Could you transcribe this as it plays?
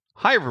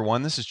Hi,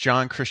 everyone. This is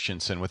John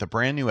Christensen with a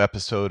brand new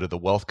episode of the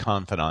Wealth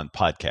Confidant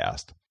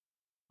podcast.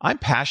 I'm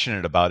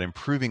passionate about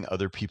improving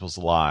other people's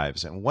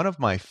lives, and one of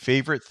my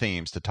favorite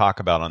themes to talk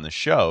about on the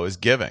show is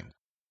giving.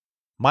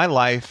 My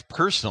life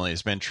personally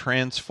has been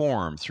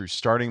transformed through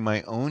starting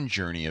my own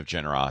journey of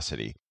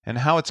generosity and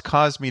how it's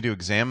caused me to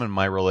examine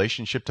my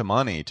relationship to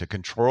money, to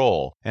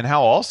control, and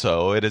how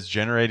also it has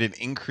generated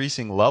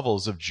increasing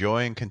levels of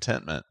joy and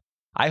contentment.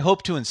 I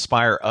hope to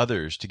inspire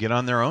others to get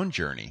on their own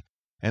journey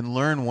and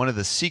learn one of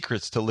the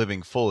secrets to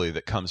living fully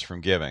that comes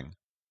from giving.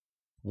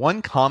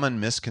 One common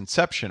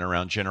misconception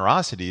around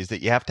generosity is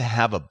that you have to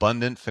have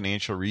abundant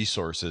financial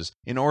resources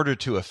in order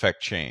to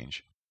affect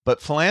change.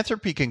 But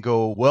philanthropy can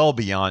go well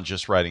beyond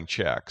just writing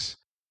checks.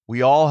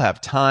 We all have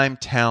time,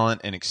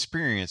 talent, and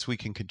experience we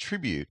can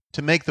contribute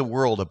to make the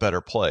world a better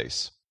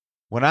place.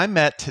 When I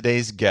met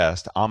today's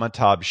guest,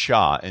 Amitabh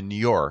Shah, in New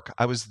York,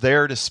 I was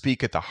there to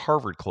speak at the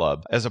Harvard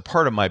Club as a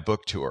part of my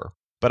book tour.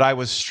 But I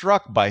was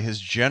struck by his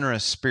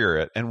generous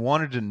spirit and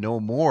wanted to know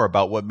more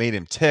about what made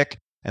him tick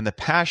and the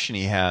passion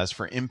he has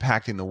for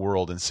impacting the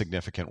world in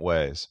significant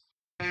ways.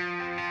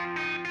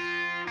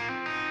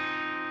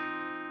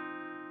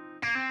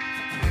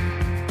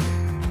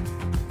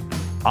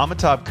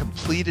 Amitabh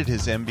completed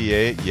his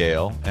MBA at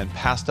Yale and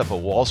passed up a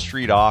Wall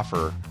Street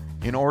offer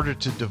in order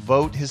to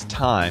devote his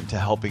time to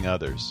helping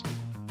others.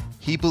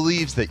 He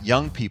believes that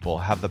young people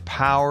have the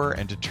power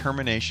and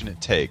determination it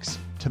takes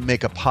to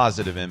make a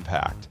positive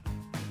impact.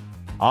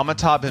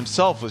 Amitabh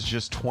himself was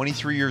just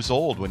 23 years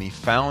old when he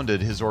founded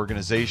his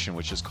organization,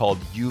 which is called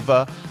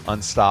Yuva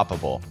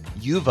Unstoppable.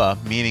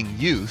 Yuva, meaning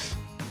youth,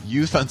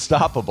 Youth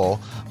Unstoppable,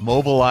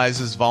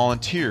 mobilizes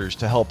volunteers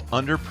to help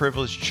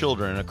underprivileged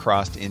children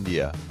across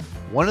India.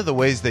 One of the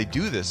ways they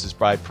do this is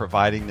by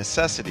providing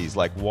necessities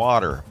like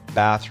water,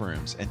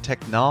 bathrooms, and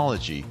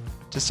technology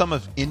to some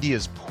of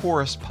India's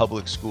poorest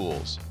public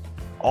schools.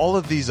 All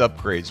of these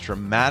upgrades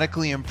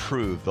dramatically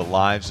improve the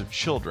lives of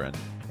children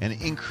and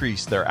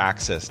increase their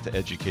access to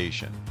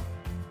education.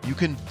 You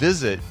can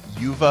visit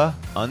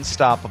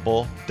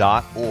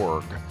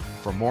yuvaunstoppable.org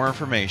for more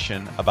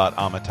information about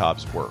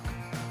Amitabh's work.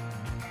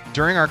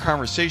 During our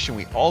conversation,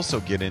 we also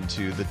get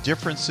into the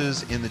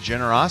differences in the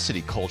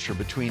generosity culture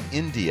between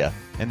India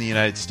and the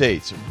United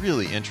States, a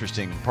really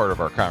interesting part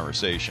of our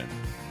conversation.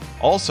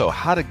 Also,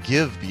 how to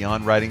give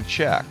beyond writing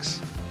checks,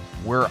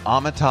 where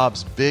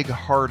Amitabh's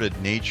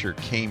big-hearted nature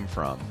came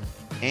from,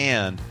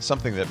 and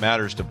something that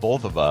matters to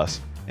both of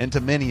us, and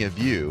to many of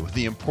you,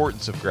 the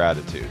importance of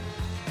gratitude.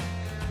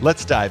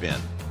 Let's dive in.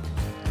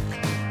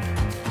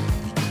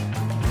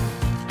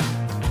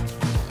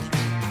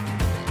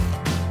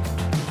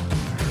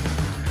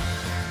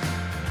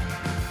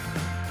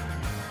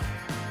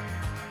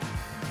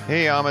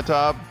 Hey,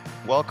 Amitabh.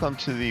 Welcome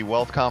to the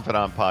Wealth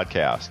Confidant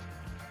podcast.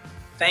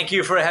 Thank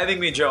you for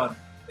having me, John.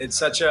 It's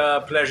such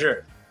a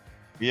pleasure.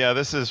 Yeah,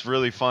 this is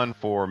really fun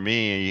for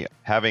me,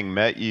 having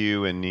met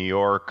you in New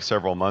York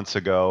several months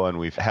ago, and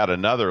we've had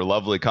another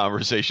lovely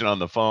conversation on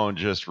the phone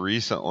just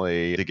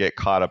recently to get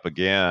caught up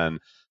again.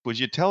 Would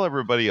you tell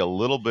everybody a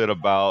little bit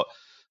about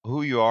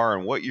who you are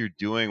and what you're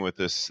doing with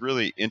this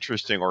really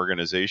interesting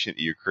organization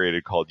that you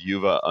created called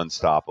Yuva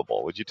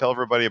Unstoppable? Would you tell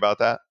everybody about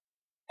that?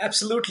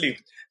 Absolutely.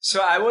 So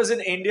I was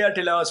in India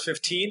till I was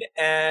 15,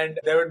 and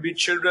there would be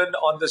children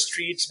on the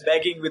streets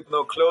begging with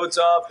no clothes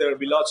off. There would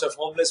be lots of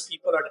homeless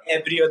people on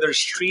every other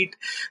street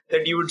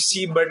that you would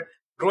see. But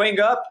growing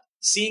up,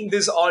 seeing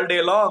this all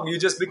day long, you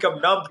just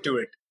become numb to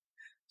it.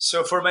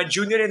 So for my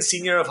junior and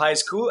senior of high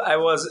school, I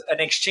was an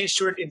exchange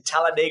student in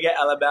Talladega,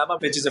 Alabama,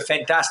 which is a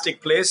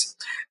fantastic place.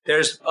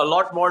 There's a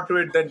lot more to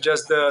it than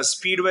just the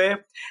Speedway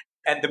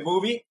and the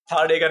movie,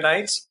 Talladega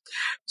Nights.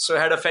 So I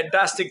had a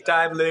fantastic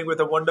time living with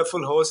a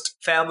wonderful host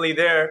family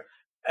there.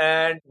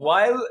 And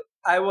while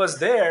I was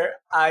there,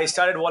 I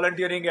started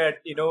volunteering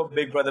at,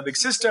 Big Brother, Big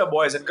Sister,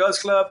 Boys and Girls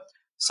Club,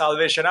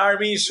 Salvation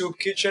Army, Soup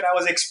Kitchen. I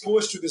was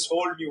exposed to this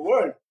whole new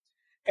world.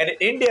 And in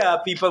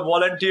India, people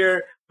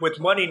volunteer with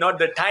money, not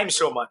the time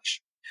so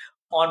much.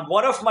 On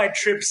one of my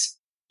trips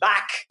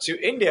back to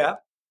India,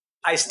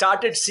 I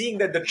started seeing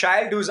that the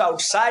child who's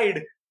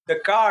outside the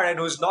car and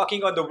who's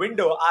knocking on the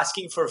window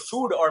asking for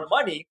food or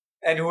money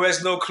and who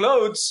has no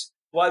clothes,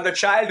 while the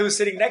child who's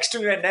sitting next to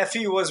me, my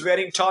nephew, was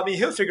wearing Tommy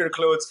Hilfiger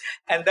clothes.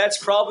 And that's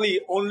probably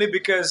only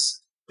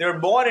because they were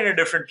born in a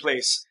different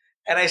place.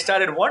 And I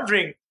started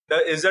wondering,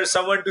 is there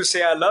someone to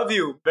say, I love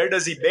you? Where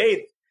does he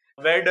bathe?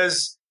 Where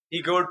does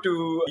he go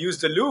to use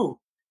the loo?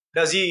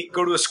 Does he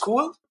go to a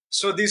school?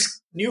 So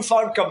this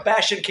newfound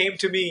compassion came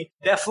to me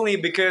definitely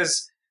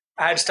because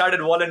I had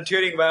started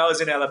volunteering while I was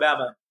in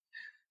Alabama.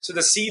 So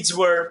the seeds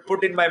were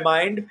put in my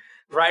mind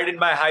right in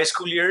my high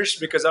school years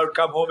because I would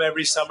come home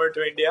every summer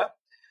to India.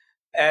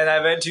 And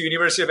I went to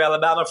University of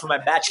Alabama for my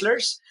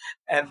bachelor's.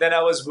 And then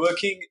I was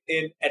working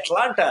in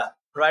Atlanta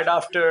right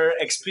after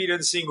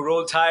experiencing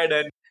Roll Tide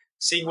and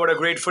seeing what a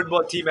great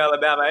football team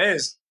Alabama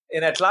is.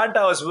 In Atlanta,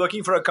 I was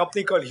working for a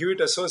company called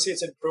Hewitt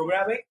Associates in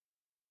Programming.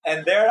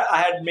 And there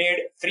I had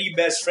made three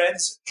best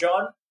friends,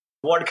 John,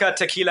 vodka,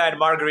 tequila, and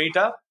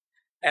margarita.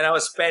 And I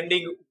was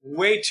spending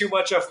way too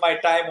much of my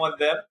time on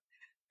them.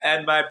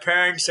 And my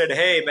parents said,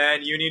 hey,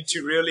 man, you need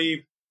to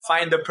really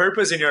find the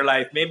purpose in your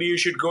life. Maybe you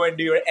should go and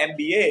do your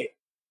MBA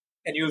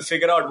and you'll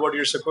figure out what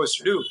you're supposed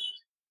to do.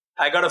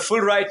 I got a full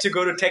ride to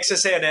go to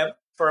Texas A&M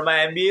for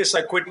my MBA. So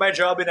I quit my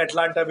job in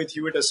Atlanta with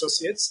Hewitt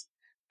Associates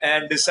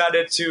and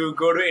decided to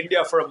go to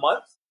India for a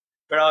month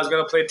where I was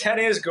going to play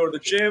tennis, go to the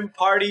gym,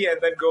 party,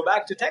 and then go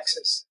back to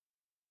Texas.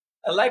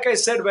 And like I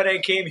said, when I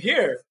came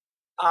here,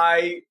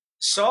 I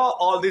saw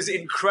all these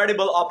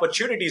incredible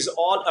opportunities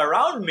all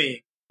around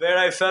me where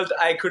I felt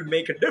I could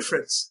make a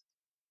difference.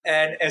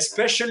 And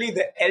especially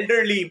the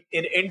elderly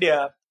in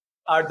India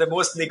are the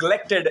most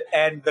neglected,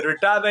 and the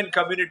retirement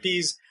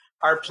communities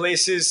are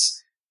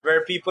places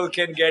where people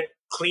can get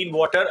clean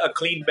water, a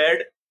clean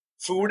bed,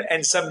 food,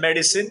 and some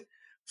medicine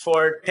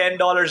for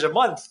 $10 a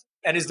month.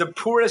 And is the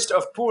poorest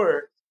of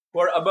poor who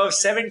are above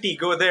 70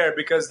 go there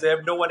because they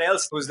have no one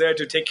else who's there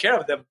to take care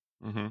of them.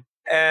 Mm-hmm.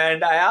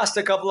 And I asked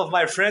a couple of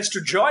my friends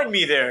to join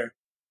me there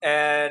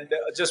and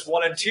just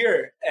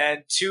volunteer.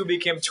 And 2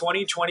 became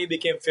 20, 20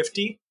 became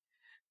 50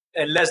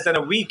 in less than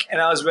a week.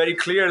 And I was very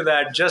clear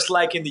that just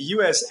like in the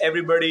US,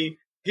 everybody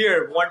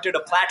here wanted a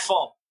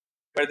platform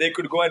where they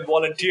could go and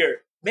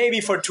volunteer,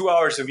 maybe for 2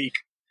 hours a week.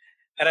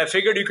 And I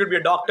figured you could be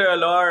a doctor, a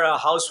lawyer, a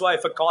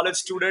housewife, a college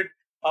student,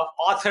 an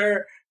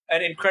author,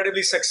 an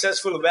incredibly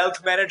successful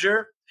wealth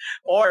manager,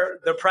 or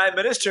the prime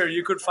minister.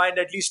 You could find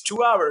at least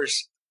 2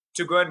 hours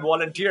to go and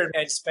volunteer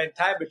and spend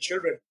time with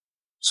children.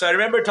 So I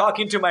remember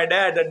talking to my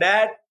dad,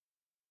 Dad,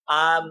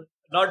 I'm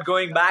not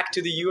going back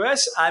to the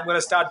US. I'm going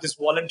to start this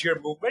volunteer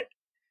movement.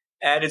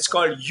 And it's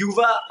called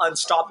Yuva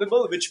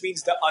Unstoppable, which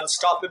means the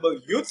unstoppable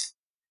youth.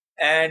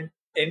 And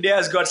India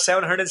has got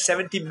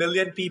 770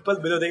 million people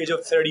below the age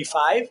of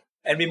 35.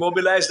 And we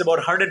mobilized about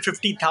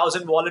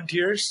 150,000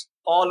 volunteers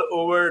all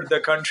over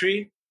the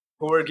country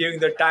who were giving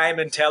their time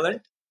and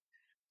talent.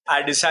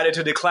 I decided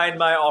to decline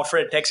my offer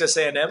at Texas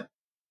A&M.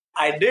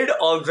 I did,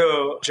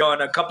 although,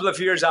 John, a couple of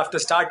years after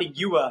starting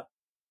Yuva,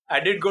 I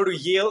did go to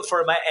Yale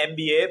for my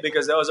MBA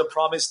because that was a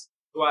promise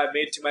who I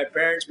made to my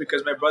parents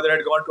because my brother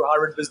had gone to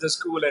Harvard Business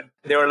School and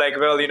they were like,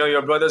 well,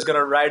 your brother's going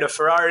to ride a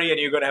Ferrari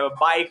and you're going to have a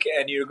bike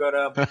and you're going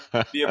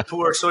to be a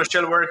poor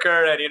social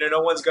worker and,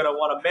 no one's going to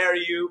want to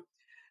marry you.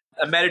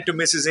 I'm married to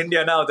Mrs.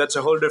 India now. That's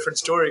a whole different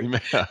story.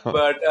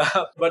 But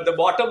the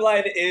bottom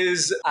line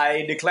is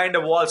I declined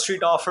a Wall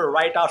Street offer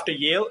right after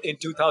Yale in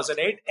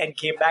 2008 and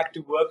came back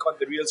to work on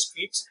the real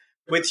streets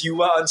with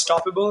Yuva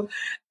Unstoppable,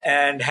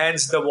 and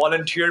hence the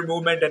volunteer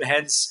movement, and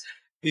hence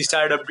we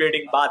started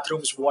upgrading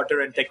bathrooms, water,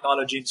 and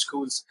technology in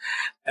schools.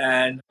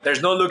 And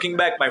there's no looking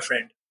back, my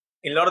friend.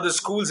 In a lot of the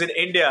schools in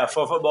India,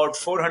 for about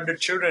 400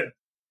 children,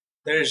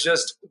 there is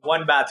just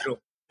one bathroom,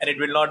 and it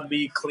will not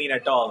be clean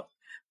at all.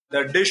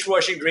 The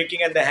dishwashing,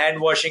 drinking, and the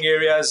hand washing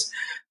areas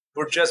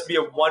would just be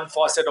a one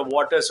faucet of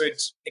water, so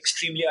it's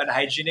extremely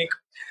unhygienic.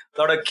 A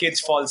lot of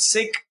kids fall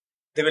sick.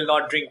 They will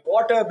not drink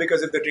water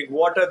because if they drink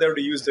water, they have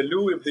to use the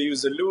loo. If they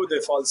use the loo,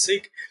 they fall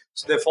sick.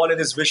 So they fall in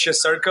this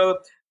vicious circle.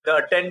 The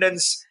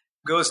attendance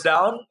goes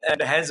down,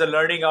 and hence the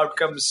learning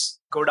outcomes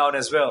go down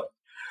as well.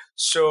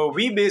 So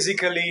we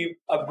basically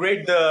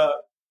upgrade the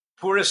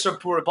poorest of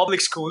poor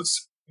public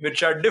schools,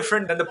 which are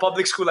different than the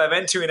public school I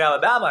went to in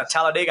Alabama,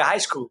 Talladega High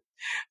School.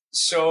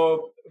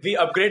 So we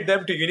upgrade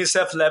them to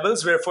UNICEF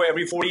levels where for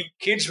every 40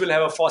 kids we'll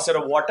have a faucet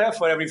of water.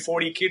 For every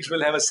 40 kids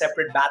we'll have a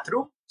separate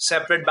bathroom,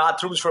 separate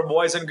bathrooms for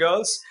boys and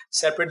girls,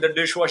 separate the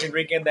dishwashing,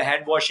 drinking, and the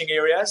hand washing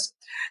areas.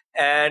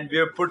 And we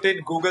have put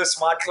in Google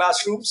Smart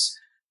Classrooms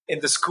in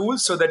the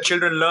schools so that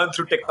children learn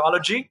through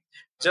technology.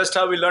 Just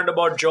how we learned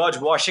about George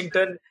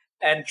Washington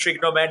and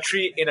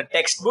trigonometry in a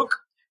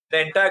textbook,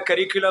 the entire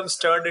curriculum's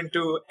turned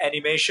into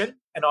animation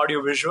and audio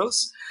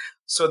visuals.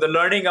 So the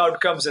learning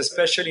outcomes,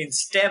 especially in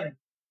STEM,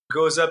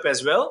 goes up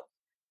as well.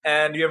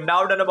 And we have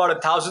now done about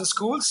 1,000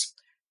 schools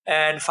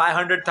and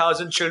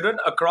 500,000 children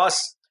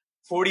across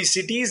 40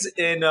 cities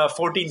in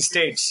 14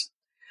 states.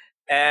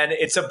 And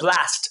it's a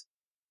blast.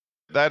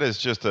 That is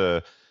just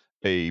a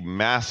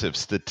massive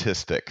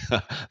statistic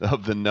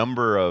of the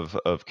number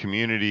of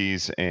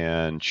communities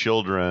and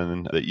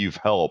children that you've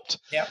helped.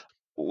 Yeah.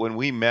 When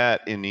we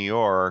met in New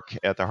York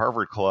at the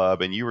Harvard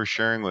Club, and you were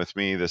sharing with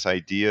me this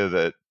idea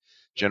that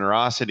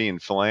generosity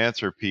and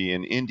philanthropy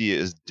in India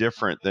is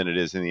different than it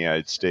is in the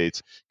United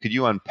States. Could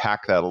you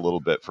unpack that a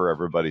little bit for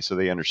everybody so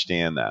they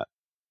understand that?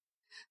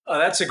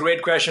 That's a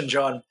great question,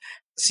 John.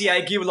 See, I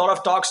give a lot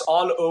of talks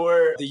all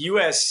over the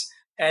US,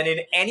 and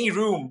in any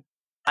room,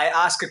 I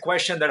ask a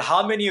question that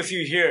how many of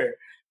you here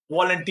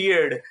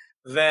volunteered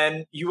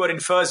when you were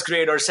in first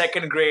grade or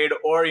second grade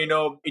or, in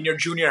your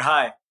junior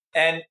high?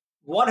 And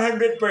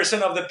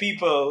 100% of the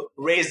people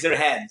raise their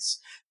hands.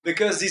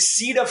 Because the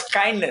seed of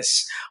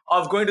kindness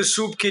of going to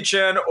soup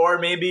kitchen or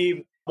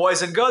maybe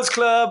Boys and Girls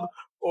Club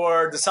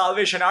or the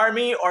Salvation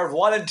Army or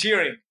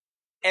volunteering,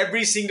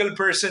 every single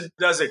person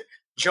does it.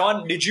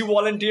 John, did you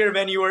volunteer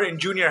when you were in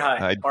junior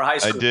high or high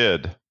school? I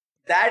did.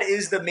 That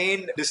is the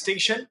main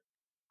distinction,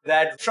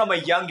 that from a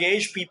young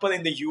age, people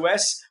in the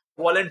US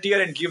volunteer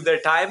and give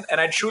their time.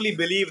 And I truly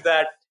believe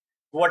that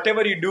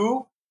whatever you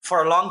do,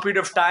 for a long period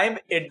of time,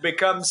 it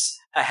becomes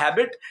a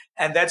habit.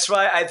 And that's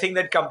why I think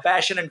that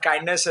compassion and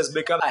kindness has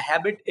become a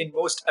habit in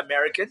most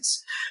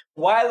Americans.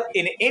 While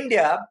in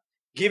India,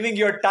 giving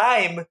your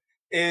time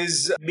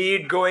is, be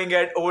it going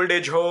at old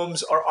age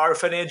homes or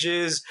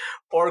orphanages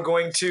or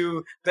going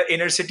to the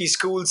inner city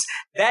schools,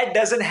 that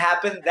doesn't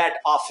happen that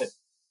often,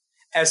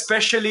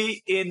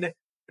 especially in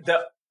the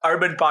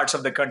urban parts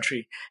of the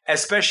country,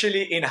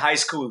 especially in high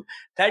school.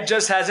 That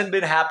just hasn't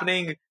been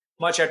happening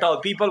much at all.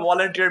 People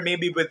volunteer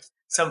maybe with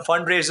some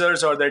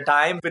fundraisers or their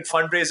time with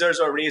fundraisers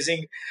or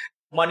raising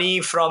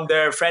money from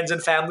their friends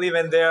and family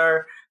when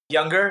they're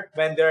younger,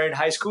 when they're in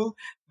high school.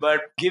 But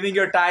giving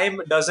your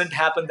time doesn't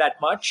happen that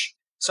much.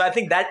 So I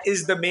think that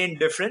is the main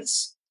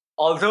difference.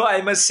 Although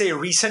I must say,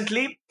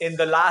 recently, in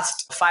the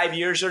last 5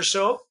 years or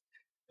so,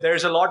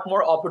 there's a lot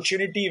more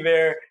opportunity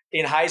where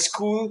in high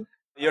school,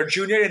 your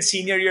junior and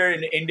senior year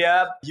in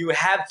India, you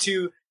have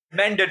to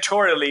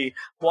mandatorily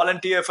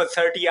volunteer for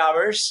 30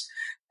 hours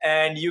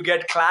and you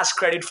get class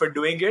credit for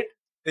doing it,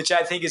 which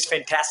I think is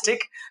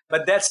fantastic.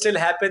 But that still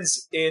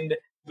happens in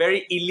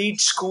very elite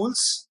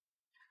schools.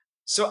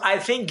 So I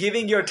think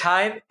giving your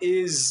time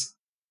is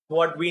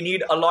what we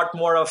need a lot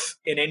more of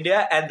in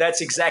India. And that's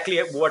exactly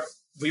what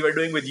we were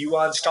doing with You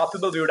Are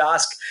Unstoppable. We would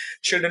ask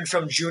children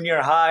from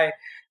junior high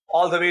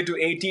all the way to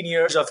 18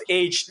 years of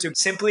age to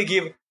simply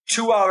give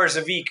 2 hours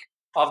a week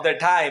of their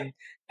time.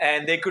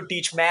 And they could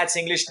teach maths,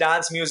 English,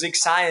 dance, music,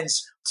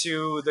 science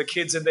to the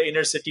kids in the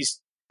inner cities.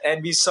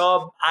 And we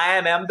saw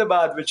IIM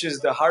Ahmedabad, which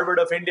is the Harvard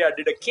of India,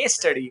 did a case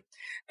study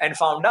and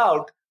found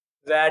out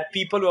that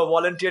people who are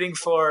volunteering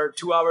for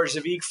 2 hours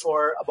a week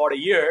for about a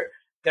year,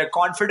 their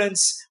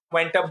confidence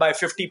went up by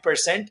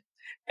 50%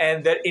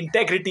 and their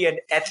integrity and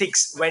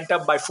ethics went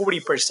up by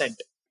 40%.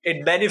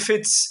 It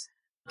benefits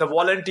the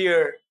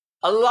volunteer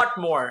a lot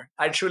more,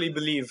 I truly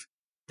believe,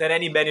 than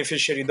any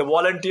beneficiary. The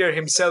volunteer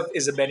himself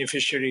is a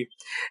beneficiary.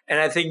 And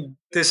I think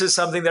this is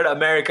something that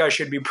America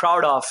should be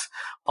proud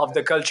of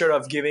the culture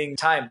of giving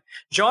time.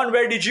 John,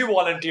 where did you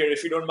volunteer,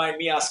 if you don't mind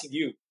me asking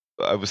you?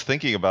 I was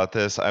thinking about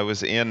this. I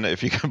was in,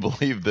 if you can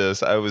believe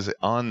this, I was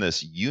on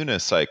this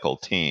unicycle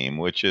team,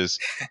 which is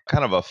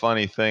kind of a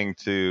funny thing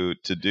to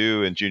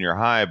do in junior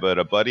high. But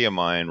a buddy of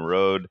mine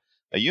rode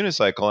a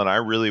unicycle, and I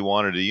really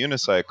wanted a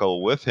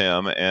unicycle with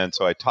him, and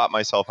so I taught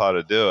myself how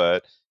to do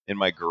it in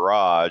my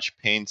garage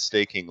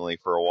painstakingly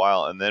for a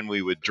while, and then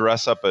we would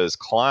dress up as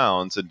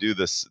clowns and do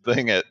this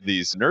thing at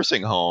these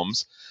nursing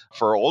homes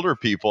for older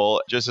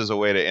people just as a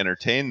way to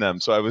entertain them.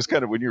 So I was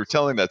kind of, when you were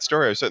telling that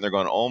story, I was sitting there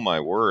going, oh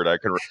my word, I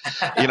could,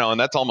 and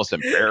that's almost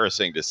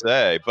embarrassing to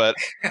say, but,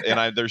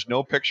 there's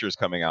no pictures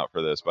coming out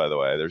for this, by the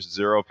way. There's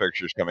zero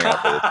pictures coming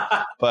out for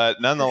this.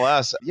 But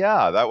nonetheless,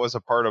 yeah, that was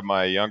a part of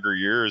my younger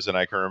years. And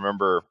I can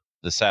remember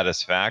the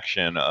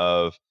satisfaction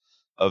of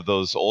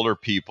those older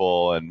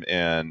people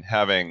and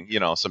having,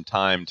 some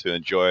time to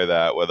enjoy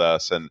that with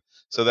us. And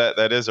so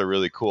that is a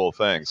really cool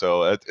thing.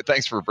 So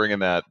thanks for bringing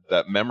that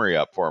memory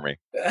up for me.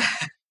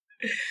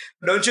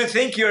 Don't you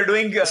think you're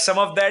doing some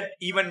of that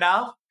even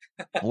now?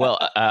 Well,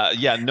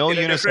 yeah, no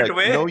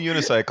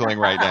unicycling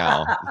right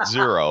now,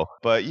 zero.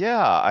 But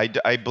yeah,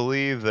 I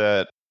believe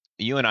that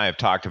you and I have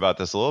talked about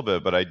this a little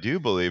bit, but I do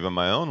believe in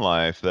my own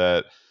life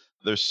that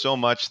there's so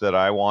much that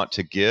I want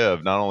to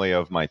give, not only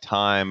of my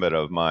time, but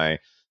of my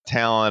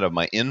talent, of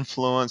my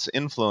influence.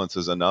 Influence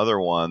is another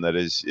one that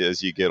is,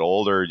 as you get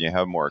older and you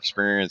have more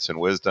experience and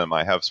wisdom,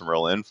 I have some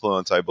real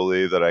influence, I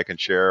believe, that I can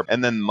share.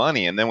 And then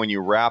money. And then when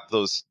you wrap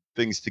those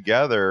things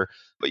together,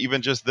 but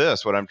even just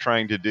this, what I'm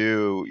trying to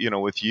do,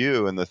 with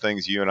you and the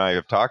things you and I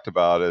have talked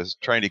about is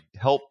trying to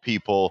help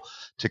people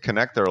to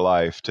connect their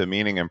life to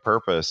meaning and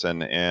purpose.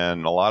 And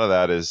a lot of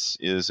that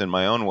is in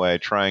my own way,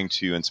 trying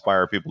to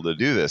inspire people to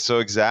do this. So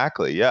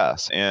exactly.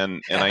 Yes.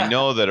 And I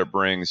know that it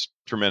brings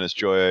tremendous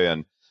joy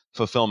and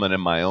fulfillment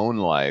in my own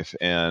life.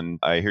 And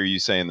I hear you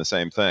saying the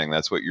same thing.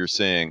 That's what you're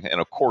seeing.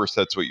 And of course,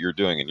 that's what you're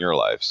doing in your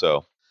life.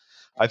 So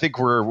I think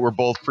we're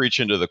both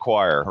preaching to the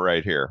choir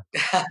right here.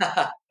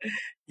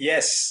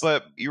 Yes.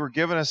 But you were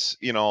giving us,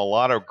 a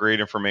lot of great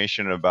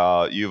information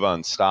about You've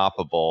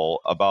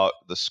Unstoppable, about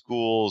the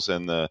schools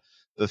and the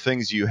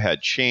things you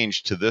had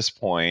changed to this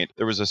point.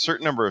 There was a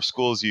certain number of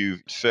schools you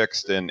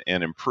fixed and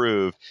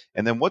improved.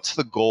 And then what's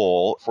the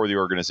goal for the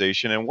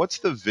organization? And what's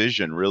the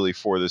vision really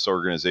for this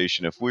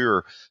organization? If we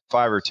were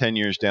 5 or 10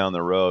 years down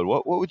the road,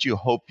 what would you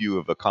hope you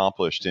have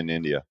accomplished in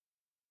India?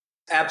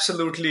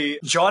 Absolutely.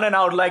 John and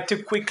I would like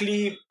to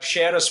quickly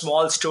share a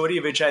small story,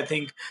 which I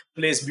think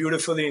plays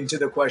beautifully into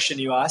the question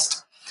you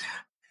asked.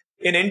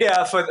 In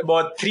India, for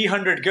about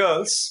 300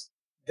 girls,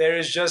 there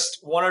is just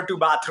one or two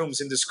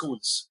bathrooms in the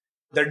schools.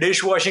 The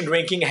dishwashing,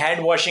 drinking,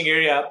 hand washing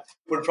area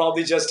would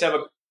probably just have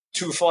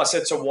two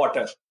faucets of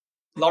water.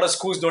 A lot of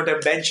schools don't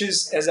have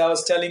benches, as I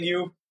was telling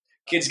you.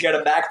 Kids get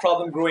a back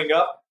problem growing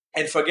up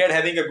and forget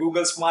having a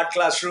Google Smart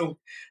Classroom.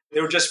 They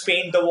would just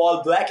paint the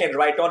wall black and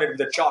write on it with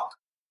the chalk.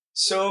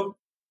 So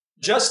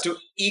just to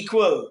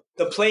equal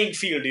the playing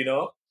field,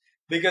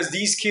 because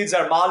these kids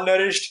are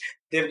malnourished,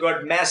 they've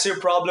got massive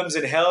problems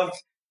in health.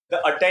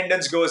 The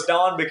attendance goes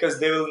down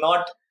because they will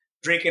not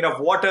drink enough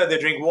water. They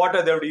drink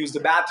water. They have to use the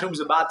bathrooms.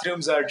 The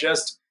bathrooms are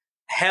just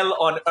hell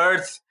on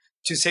earth,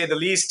 to say the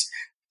least.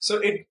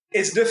 So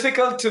it's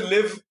difficult to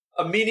live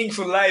a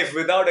meaningful life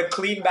without a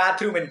clean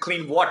bathroom and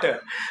clean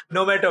water,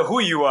 no matter who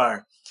you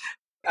are.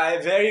 I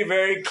very,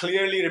 very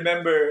clearly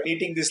remember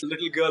meeting this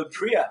little girl,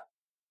 Priya,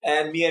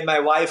 and me and my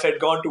wife had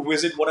gone to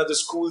visit one of the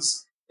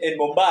schools in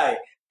Mumbai.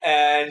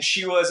 And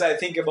she was, I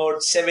think,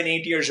 about 7,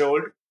 8 years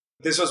old.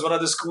 This was one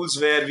of the schools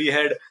where we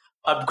had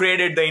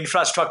upgraded the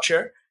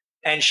infrastructure.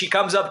 And she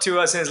comes up to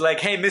us and is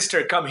like, "Hey,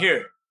 mister, come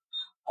here."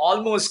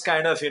 Almost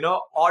kind of,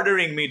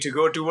 ordering me to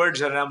go towards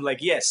her. And I'm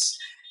like, "Yes."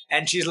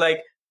 And she's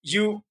like,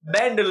 "You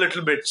bend a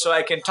little bit so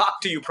I can talk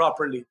to you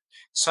properly."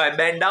 So I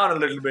bend down a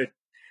little bit.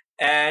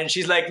 And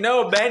she's like,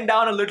 "No, bend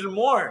down a little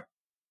more."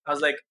 I was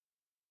like,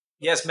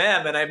 "Yes,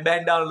 ma'am." And I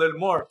bend down a little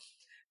more.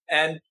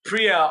 And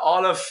Priya,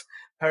 all of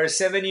her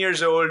 7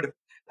 years old,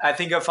 I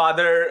think her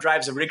father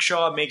drives a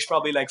rickshaw, makes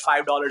probably like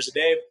 $5 a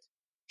day.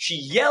 She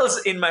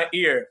yells in my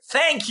ear,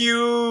 "Thank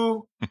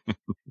you."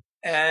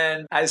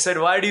 And I said,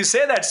 "Why do you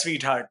say that,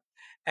 sweetheart?"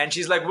 And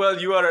she's like,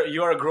 "Well, you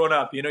are a grown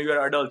up, you're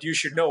an adult. You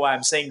should know why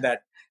I'm saying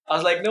that." I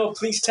was like, "No,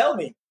 please tell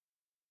me."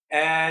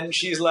 And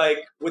she's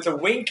like, with a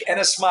wink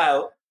and a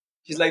smile,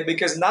 she's like,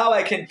 "Because now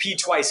I can pee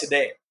twice a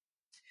day."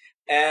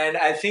 And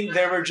I think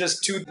there were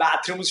just 2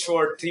 bathrooms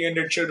for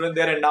 300 children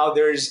there, and now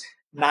there's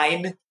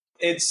 9.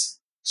 It's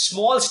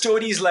small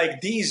stories like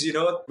these,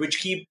 which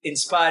keep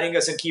inspiring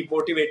us and keep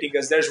motivating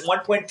us. There's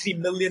 1.3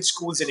 million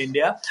schools in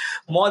India.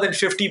 More than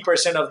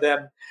 50% of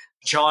them,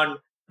 John,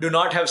 do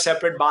not have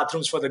separate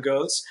bathrooms for the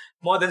girls.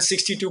 More than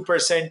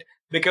 62%,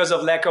 because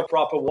of lack of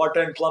proper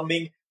water and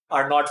plumbing,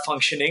 are not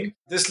functioning.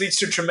 This leads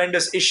to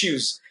tremendous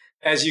issues,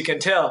 as you can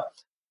tell.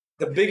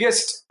 The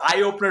biggest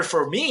eye opener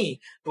for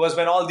me was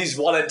when all these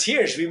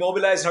volunteers, we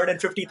mobilized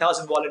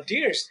 150,000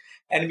 volunteers,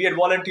 and we had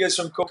volunteers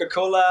from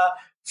Coca-Cola,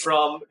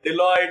 from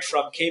Deloitte,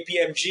 from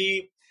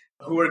KPMG,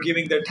 who were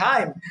giving their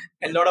time,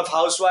 and a lot of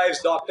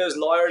housewives, doctors,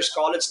 lawyers,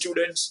 college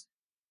students.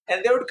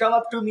 And they would come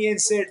up to me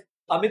and say,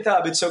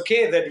 "Amitabh, it's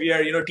okay that we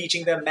are,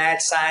 teaching them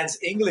math, science,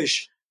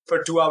 English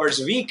for 2 hours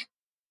a week.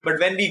 But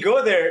when we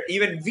go there,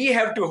 even we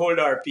have to hold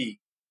our pee.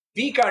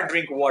 We can't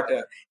drink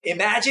water."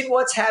 Imagine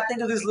what's happening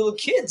to these little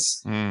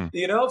kids,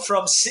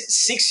 from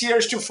 6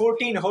 years to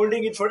 14,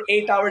 holding it for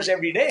 8 hours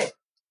every day.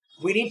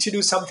 We need to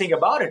do something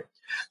about it.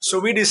 So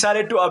we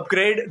decided to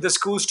upgrade the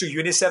schools to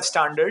UNICEF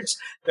standards,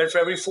 that for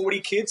every 40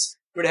 kids,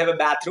 we'd have a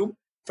bathroom.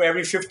 For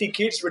every 50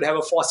 kids, we'd have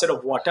a faucet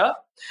of water.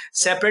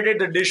 Separated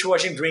the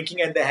dishwashing,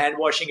 drinking, and the hand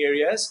washing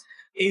areas.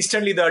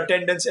 Instantly, the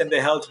attendance and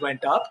the health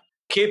went up.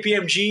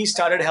 KPMG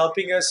started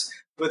helping us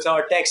with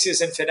our taxes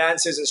and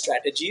finances and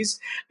strategies.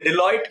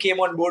 Deloitte came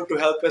on board to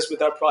help us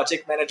with our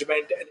project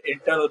management and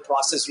internal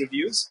process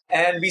reviews.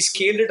 And we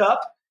scaled it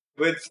up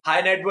with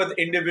high net worth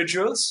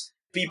individuals.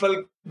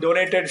 People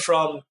donated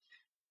from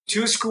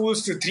 2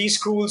 schools to 3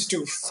 schools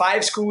to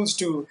 5 schools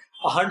to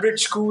 100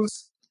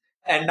 schools.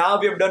 And now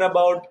we have done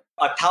about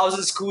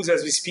 1,000 schools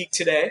as we speak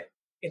today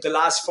in the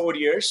last 4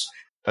 years.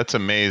 That's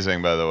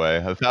amazing, by the way.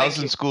 Thank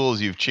 1,000 you. schools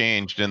you've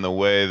changed in the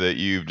way that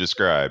you've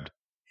described.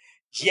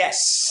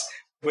 Yes,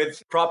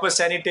 with proper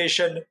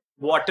sanitation,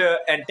 water,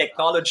 and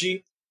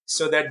technology,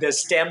 so that the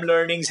STEM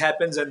learnings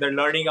happens and their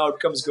learning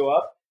outcomes go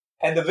up.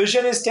 And the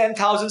vision is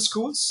 10,000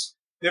 schools.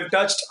 We've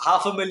touched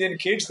 500,000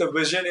 kids. The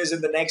vision is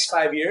in the next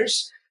 5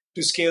 years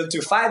to scale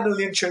to 5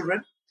 million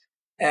children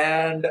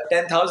and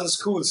 10,000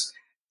 schools.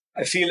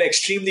 I feel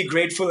extremely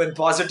grateful and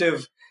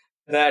positive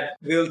that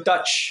we'll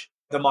touch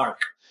the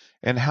mark.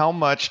 And how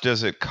much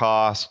does it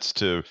cost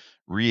to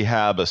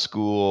rehab a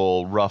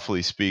school,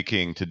 roughly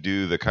speaking, to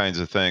do the kinds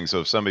of things? So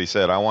if somebody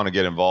said, "I want to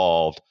get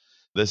involved,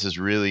 this is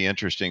really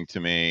interesting to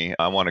me,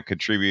 I want to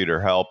contribute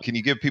or help," can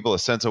you give people a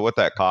sense of what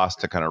that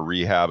costs to kind of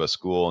rehab a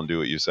school and do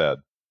what you said?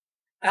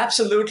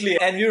 Absolutely.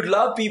 And we would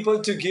love people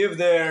to give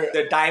their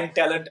time,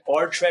 talent,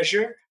 or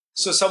treasure.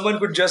 So someone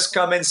could just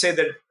come and say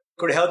that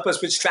could help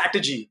us with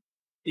strategy.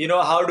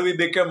 How do we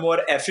become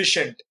more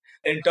efficient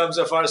in terms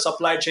of our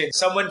supply chain?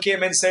 Someone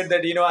came and said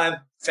that,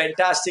 I'm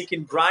fantastic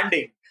in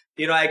branding.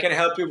 I can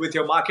help you with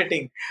your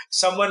marketing.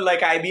 Someone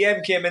like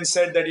IBM came and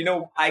said that,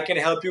 I can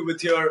help you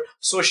with your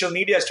social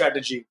media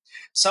strategy.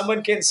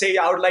 Someone can say,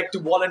 "I would like to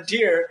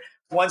volunteer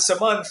once a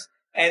month."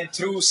 And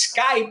through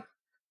Skype,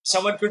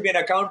 someone could be an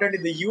accountant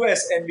in the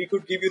US and we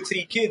could give you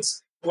 3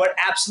 kids who are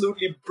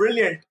absolutely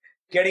brilliant,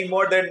 getting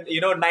more than,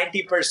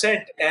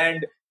 90%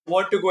 and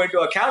want to go into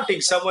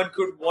accounting. Someone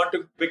could want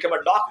to become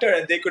a doctor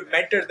and they could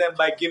mentor them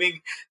by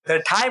giving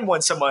their time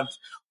once a month.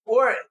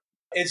 Or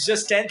it's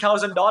just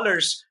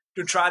 $10,000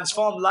 to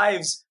transform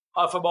lives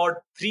of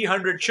about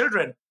 300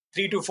 children,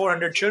 300 to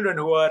 400 children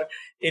who are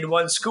in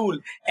one school.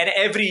 And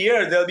every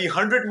year there'll be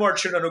 100 more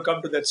children who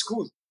come to that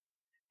school.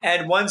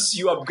 And once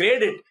you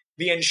upgrade it,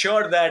 we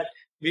ensure that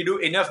we do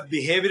enough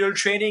behavioral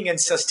training and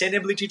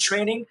sustainability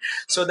training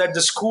so that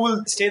the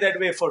school stay that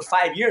way for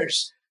 5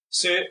 years.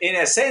 So in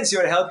a sense,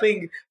 you're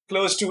helping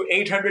close to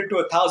 800 to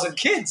 1,000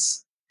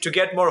 kids to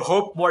get more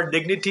hope, more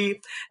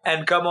dignity,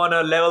 and come on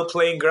a level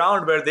playing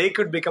ground where they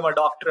could become a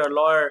doctor, a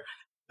lawyer,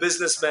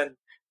 businessman,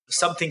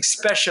 something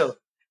special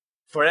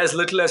for as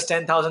little as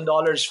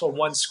 $10,000 for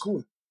one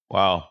school.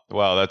 Wow,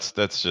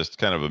 that's just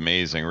kind of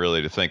amazing,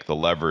 really, to think the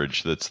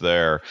leverage that's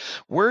there.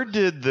 Where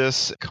did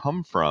this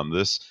come from?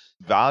 This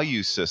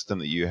value system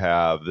that you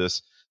have,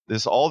 this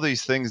all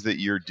these things that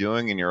you're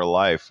doing in your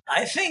life.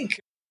 I think,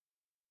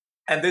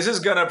 and this is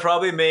going to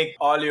probably make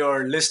all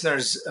your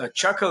listeners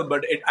chuckle,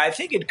 but I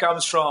think it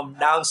comes from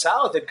down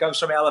south. It comes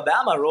from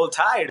Alabama, Roll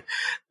Tide,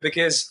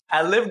 because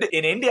I lived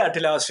in India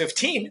till I was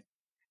 15.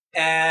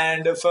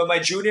 And for my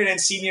junior and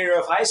senior year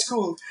of high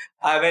school,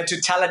 I went to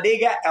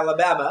Talladega,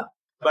 Alabama.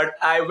 But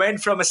I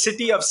went from a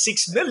city of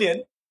 6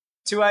 million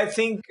to, I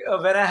think,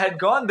 when I had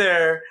gone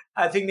there,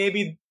 I think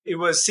maybe it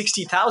was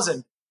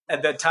 60,000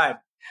 at that time.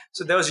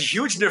 So there was a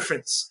huge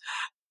difference.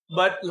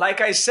 But like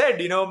I said,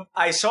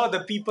 I saw the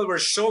people were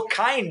so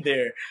kind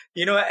there,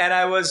 and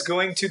I was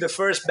going to the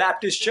First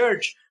Baptist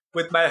Church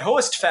with my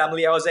host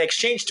family. I was an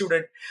exchange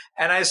student,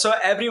 and I saw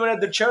everyone at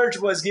the church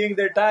was giving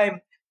their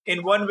time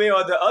in one way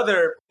or the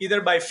other,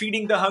 either by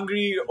feeding the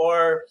hungry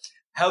or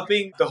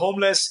helping the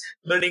homeless,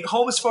 building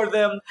homes for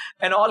them,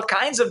 and all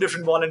kinds of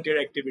different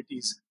volunteer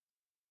activities.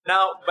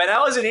 Now, when I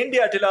was in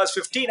India till I was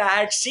 15, I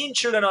had seen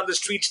children on the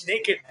streets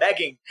naked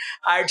begging.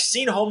 I had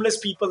seen homeless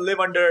people live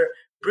under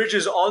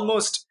bridges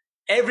almost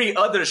every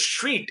other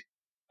street.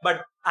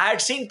 But I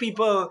had seen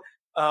people,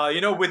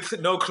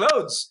 with no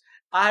clothes.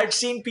 I had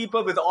seen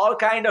people with all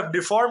kind of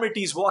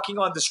deformities walking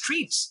on the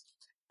streets.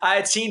 I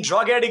had seen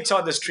drug addicts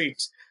on the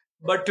streets.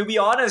 But to be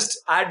honest,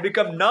 I had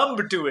become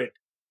numb to it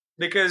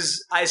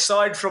because I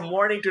saw it from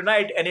morning to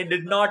night and it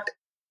did not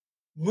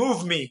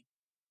move me.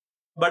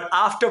 But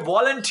after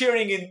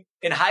volunteering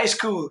in high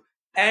school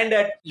and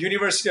at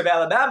University of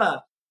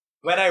Alabama,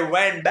 when I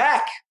went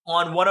back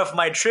on one of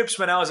my trips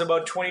when I was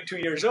about 22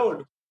 years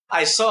old,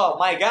 I saw,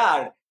 my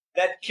God,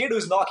 that kid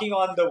who's knocking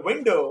on the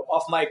window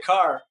of my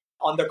car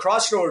on the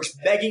crossroads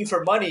begging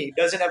for money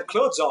doesn't have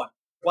clothes on.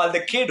 While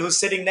the kid who's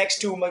sitting next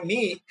to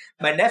me,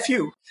 my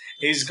nephew,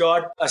 he's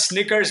got a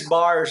Snickers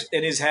bar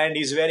in his hand.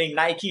 He's wearing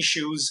Nike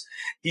shoes.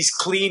 He's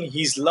clean.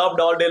 He's loved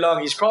all day long.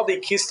 He's probably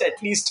kissed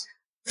at least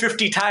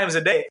 50 times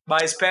a day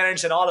by his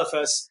parents and all of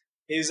us.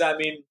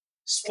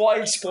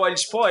 Spoiled, spoiled,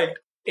 spoiled.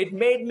 It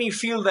made me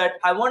feel that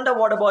I wonder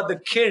what about the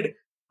kid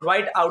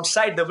right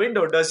outside the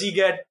window?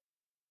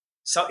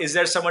 Is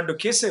there someone to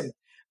kiss him?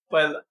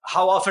 Well,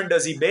 how often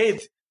does he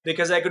bathe?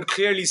 Because I could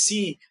clearly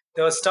see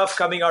there was stuff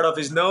coming out of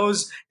his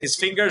nose. His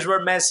fingers were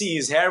messy.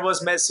 His hair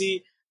was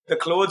messy. The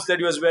clothes that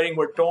he was wearing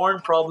were torn.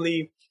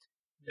 Probably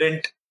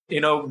didn't,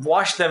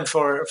 wash them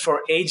for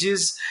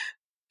ages.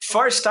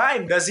 First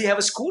time, does he have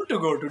a school to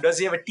go to? Does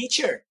he have a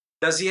teacher?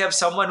 Does he have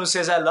someone who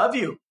says, I love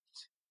you?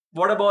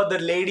 What about the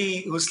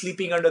lady who's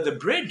sleeping under the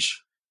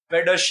bridge?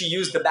 Where does she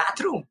use the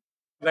bathroom?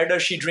 Where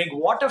does she drink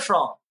water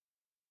from?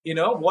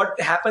 What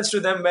happens to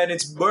them when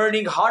it's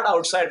burning hot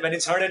outside, when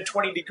it's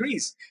 120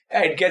 degrees?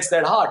 It gets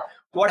that hot.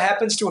 What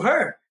happens to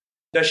her?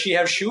 Does she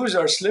have shoes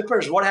or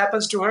slippers? What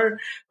happens to her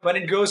when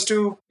it goes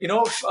to,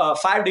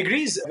 5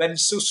 degrees, when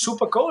it's so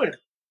super cold?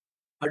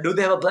 Or do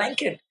they have a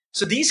blanket?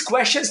 So these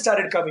questions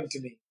started coming to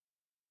me.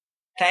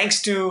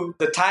 Thanks to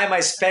the time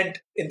I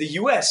spent in the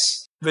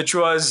US, which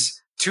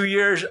was 2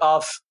 years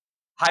of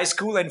high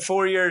school and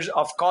 4 years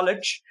of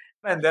college.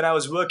 And then I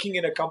was working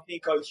in a company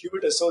called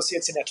Hewitt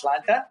Associates in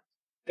Atlanta,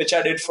 which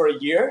I did for a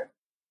year.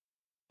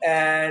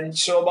 And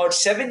so about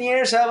 7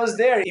 years I was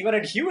there, even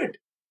at Hewitt.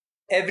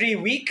 Every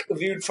week,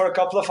 we would, for a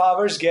couple of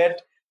hours,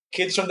 get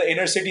kids from the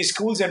inner city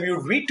schools and we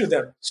would read to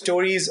them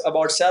stories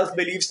about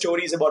self-belief,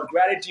 stories about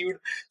gratitude,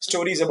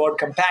 stories about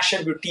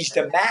compassion. We would teach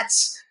them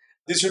maths.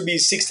 This would be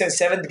 6th and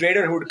 7th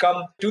grader who would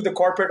come to the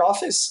corporate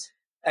office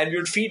and we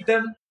would feed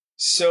them.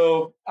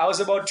 So I was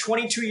about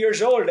 22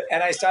 years old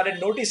and I started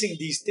noticing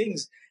these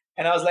things.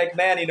 And I was like,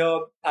 man,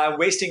 I'm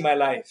wasting my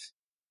life.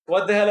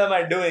 What the hell am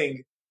I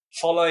doing?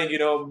 Following,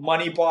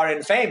 money, power,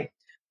 and fame,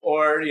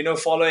 or,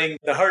 following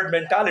the herd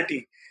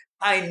mentality.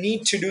 I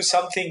need to do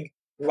something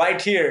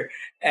right here.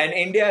 And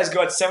India has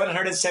got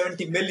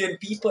 770 million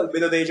people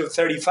below the age of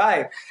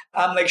 35.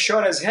 I'm like,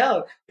 sure as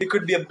hell, you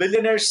could be a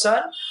billionaire's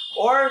son,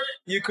 or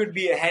you could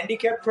be a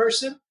handicapped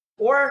person,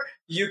 or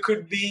you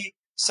could be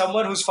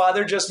someone whose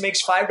father just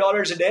makes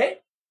 $5 a day,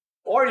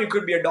 or you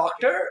could be a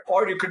doctor,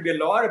 or you could be a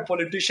lawyer, a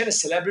politician, a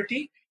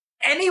celebrity.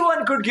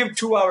 Anyone could give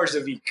 2 hours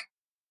a week.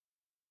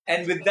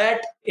 And with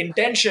that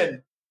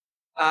intention,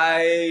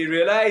 I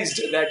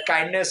realized that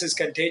kindness is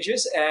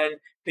contagious, and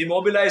we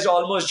mobilized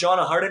almost, John,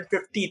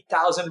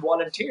 150,000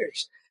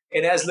 volunteers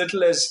in as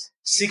little as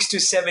 6 to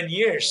 7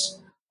 years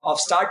of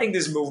starting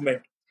this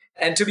movement.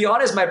 And to be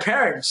honest, my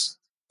parents,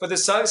 for the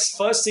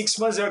first 6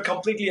 months, they were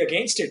completely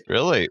against it.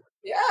 Really?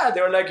 Yeah, they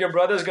were like, your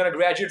brother's going to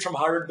graduate from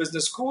Harvard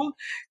Business School.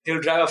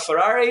 He'll drive a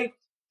Ferrari.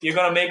 You're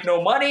going to make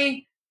no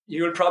money.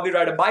 You will probably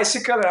ride a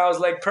bicycle. And I was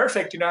like,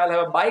 perfect. I'll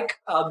have a bike.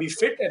 I'll be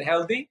fit and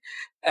healthy.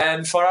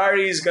 And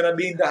Ferrari is going to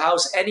be in the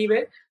house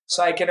anyway.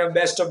 So I can have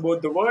best of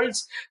both the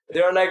worlds.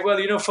 They were like,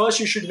 well,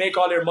 first you should make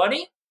all your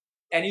money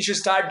and you should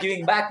start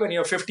giving back when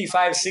you're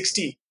 55,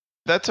 60.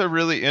 That's a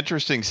really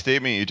interesting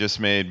statement you just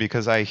made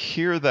because I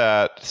hear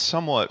that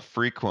somewhat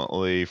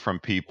frequently from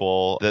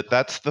people that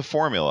that's the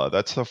formula.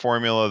 That's the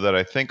formula that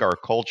I think our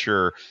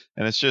culture,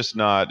 and it's just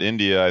not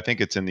India, I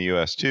think it's in the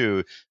US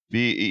too,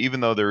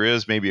 even though there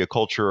is maybe a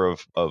culture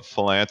of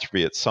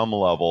philanthropy at some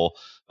level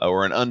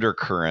or an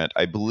undercurrent,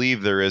 I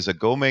believe there is a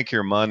go make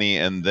your money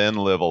and then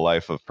live a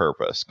life of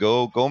purpose.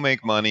 Go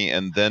make money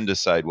and then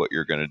decide what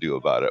you're going to do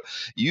about it.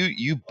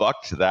 You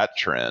bucked that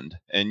trend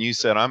and you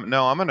said, I'm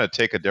going to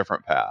take a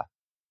different path.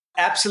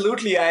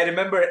 Absolutely. I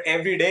remember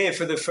every day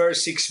for the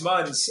first 6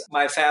 months,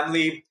 my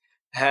family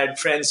had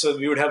friends. So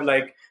we would have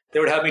like, they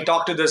would have me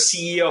talk to the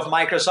CEO of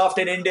Microsoft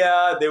in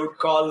India. They would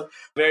call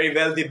very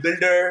wealthy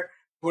builder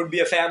who would be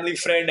a family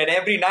friend. And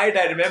every night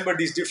I remember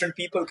these different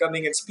people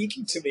coming and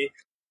speaking to me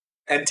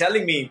and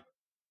telling me,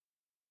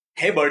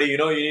 hey, buddy, you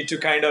need to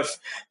kind of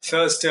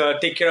first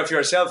take care of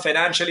yourself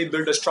financially,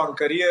 build a strong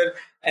career.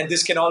 And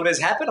this can always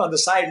happen on the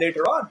side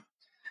later on.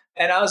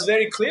 And I was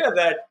very clear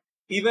that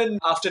even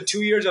after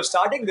 2 years of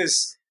starting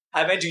this,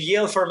 I went to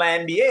Yale for my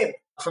MBA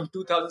from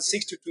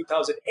 2006 to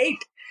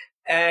 2008.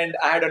 And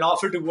I had an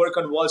offer to work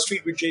on Wall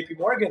Street with JP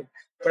Morgan.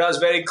 But I was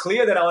very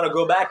clear that I want to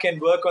go back and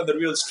work on the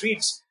real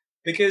streets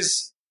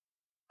because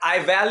I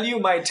value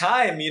my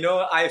time.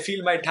 I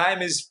feel my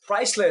time is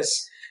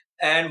priceless.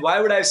 And why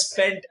would I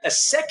spend a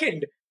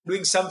second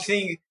doing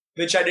something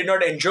which I did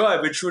not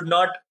enjoy, which would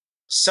not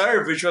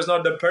serve, which was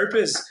not the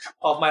purpose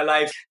of my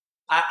life?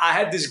 I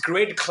had this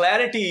great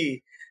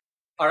clarity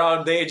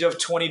around the age of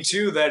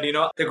 22 that,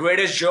 the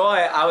greatest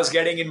joy I was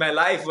getting in my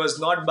life was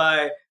not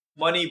by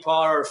money,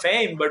 power, or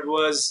fame, but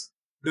was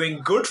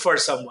doing good for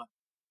someone.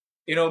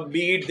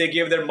 Be it they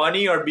gave their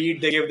money or be it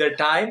they gave their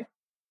time,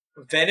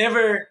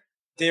 whenever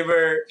they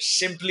were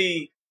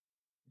simply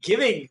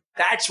giving,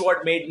 that's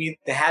what made me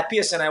the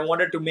happiest. And I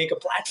wanted to make a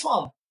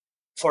platform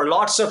for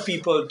lots of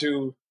people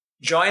to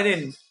join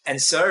in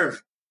and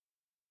serve.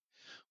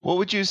 What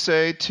would you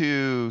say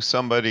to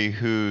somebody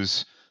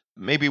who's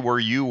maybe where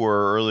you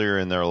were earlier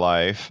in their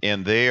life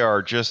and they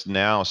are just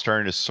now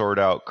starting to sort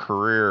out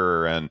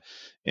career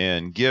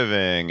and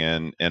giving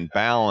and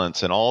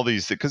balance and all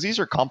these, because these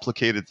are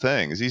complicated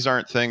things. These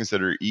aren't things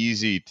that are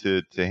easy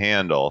to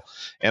handle.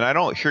 And I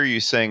don't hear you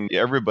saying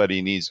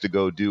everybody needs to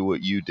go do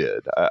what you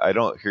did. I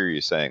don't hear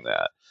you saying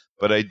that.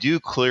 But I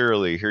do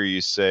clearly hear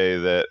you say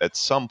that at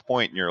some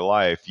point in your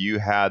life, you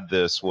had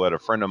this, what a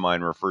friend of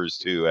mine refers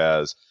to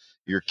as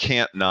your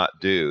can't not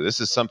do.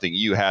 This is something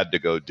you had to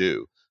go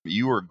do.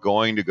 You were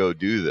going to go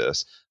do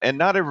this. And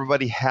not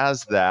everybody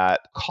has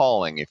that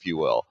calling, if you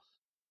will.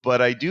 But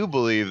I do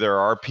believe there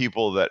are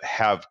people that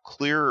have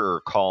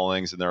clearer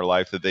callings in their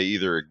life that they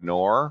either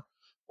ignore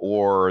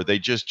or they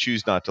just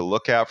choose not to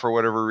look at for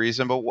whatever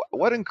reason. But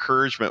what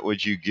encouragement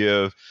would you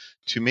give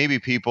to maybe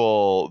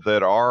people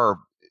that are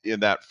in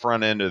that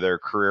front end of their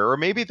career, or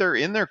maybe they're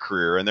in their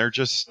career and they're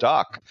just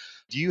stuck?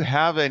 Do you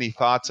have any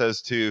thoughts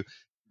as to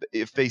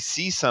if they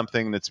see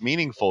something that's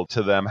meaningful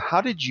to them,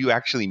 how did you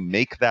actually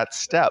make that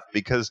step?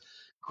 Because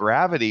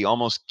gravity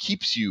almost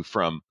keeps you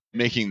from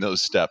making those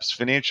steps.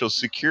 Financial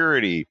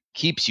security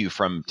keeps you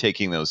from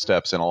taking those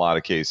steps in a lot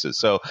of cases.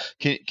 So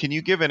can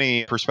you give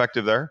any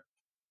perspective there?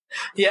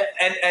 Yeah,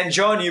 and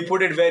John, you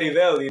put it very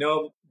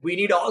well. We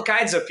need all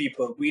kinds of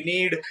people. We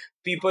need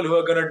people who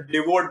are going to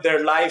devote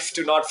their life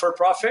to not for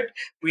profit.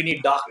 We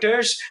need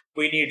doctors.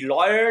 We need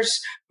lawyers.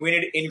 We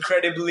need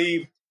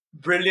incredibly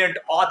brilliant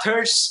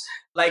authors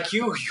like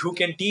you who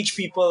can teach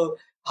people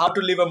how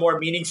to live a more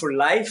meaningful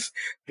life.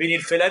 We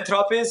need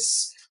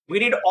philanthropists. We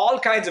need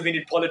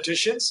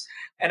politicians.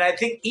 And I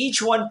think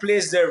each one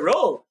plays their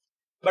role.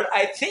 But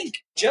I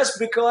think just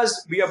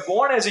because we are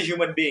born as a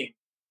human being,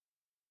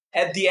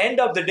 at the end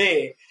of the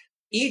day,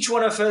 each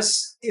one of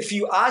us, if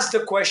you ask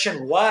the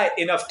question why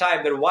enough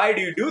time, then why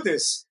do you do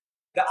this?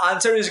 The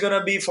answer is going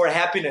to be for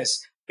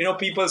happiness.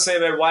 People say,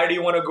 well, why do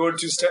you want to go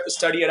to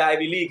study at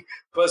Ivy League?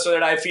 First, so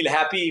that I feel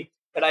happy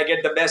that I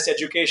get the best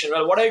education.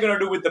 Well, what are you going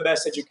to do with the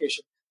best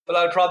education? Well,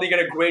 I'll probably get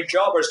a great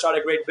job or start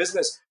a great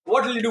business.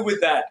 What will you do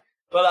with that?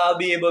 Well, I'll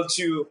be able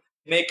to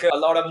make a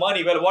lot of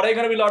money. Well, what are you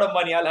going to be a lot of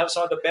money? I'll have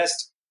some of the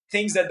best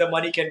things that the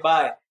money can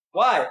buy.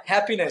 Why?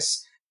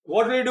 Happiness.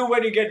 What will you do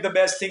when you get the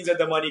best things that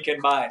the money can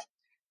buy?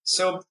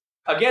 So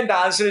again, the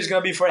answer is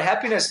going to be for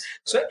happiness.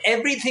 So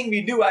everything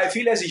we do, I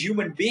feel as a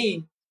human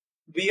being,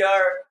 we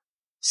are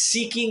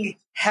seeking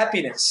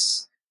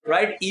happiness,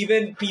 right?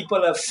 Even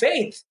people of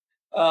faith,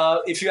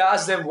 if you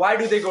ask them, why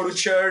do they go to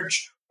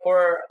church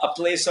or a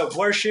place of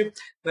worship,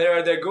 where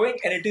are they going?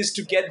 And it is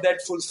to get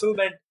that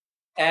fulfillment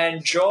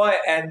and joy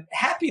and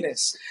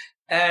happiness.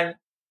 And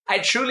I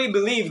truly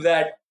believe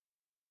that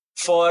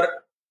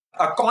for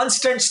a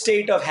constant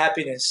state of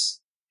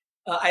happiness,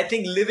 I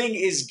think living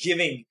is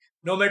giving.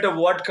 No matter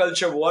what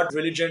culture, what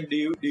religion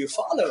do you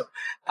follow,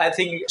 I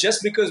think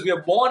just because we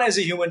are born as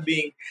a human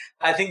being,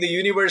 I think the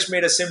universe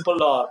made a simple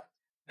law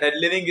that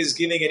living is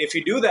giving, and if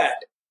you do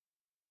that,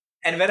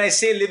 and when I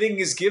say living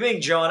is giving,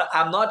 John,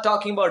 I'm not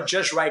talking about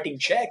just writing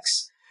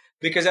checks.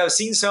 because I've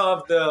seen some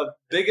of the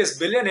biggest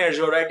billionaires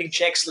who are writing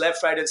checks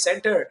left, right, and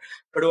center,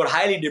 but who are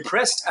highly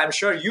depressed. I'm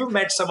sure you've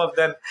met some of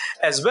them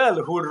as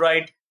well who would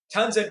write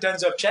tons and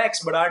tons of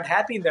checks but aren't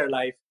happy in their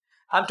life.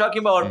 I'm talking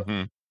about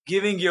Hmm.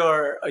 giving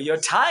your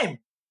time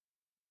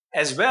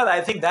as well.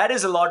 I think that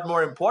is a lot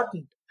more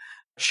important.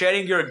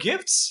 Sharing your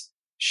gifts,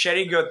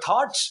 sharing your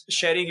thoughts,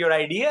 sharing your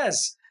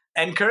ideas,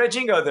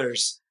 encouraging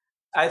others.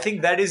 I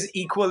think that is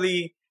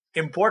equally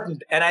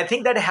important. And I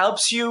think that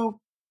helps you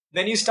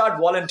when you start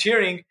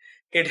volunteering.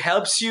 It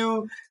helps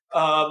you,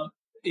 um,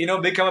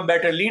 become a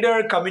better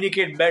leader,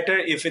 communicate better.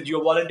 If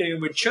you're volunteering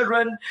with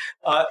children,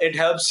 it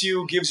helps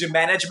you, gives you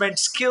management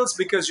skills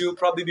because you'll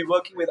probably be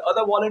working with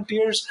other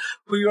volunteers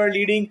who you are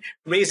leading.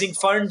 Raising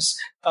funds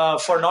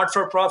for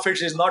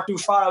not-for-profits is not too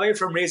far away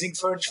from raising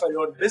funds for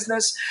your own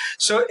business.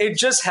 So it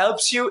just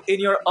helps you in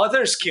your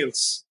other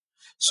skills.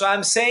 So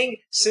I'm saying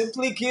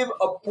simply give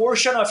a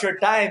portion of your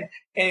time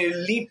and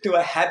it'll lead to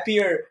a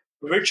happier,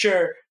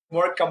 richer,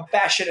 more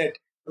compassionate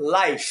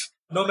life,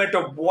 no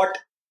matter what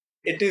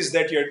it is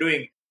that you're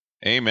doing.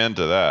 Amen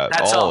to that.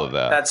 That's All all. of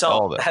that. That's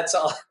All all. that. That's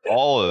all.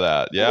 All of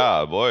that.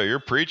 Yeah, boy, you're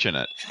preaching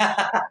it.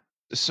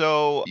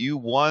 So you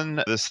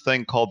won this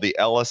thing called the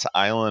Ellis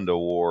Island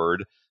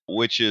Award,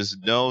 which is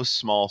no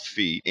small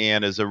feat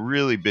and is a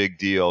really big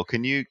deal.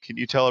 Can you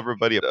tell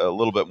everybody a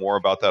little bit more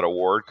about that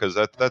award? Because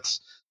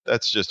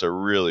that's just a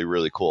really,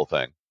 really cool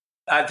thing.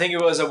 I think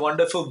it was a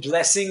wonderful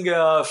blessing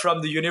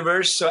from the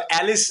universe. So,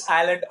 Alice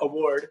Island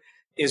Award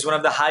is one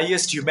of the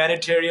highest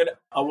humanitarian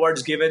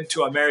awards given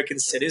to American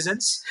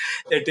citizens.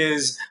 It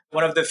is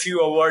one of the few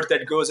awards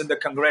that goes in the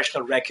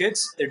congressional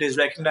records. It is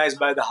recognized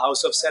by the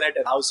House of Senate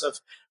and House of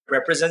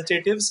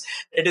Representatives.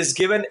 It is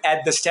given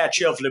at the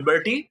Statue of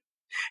Liberty,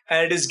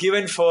 and it is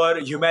given for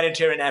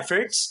humanitarian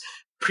efforts.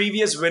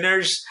 Previous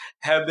winners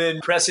have been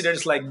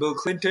presidents like Bill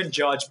Clinton,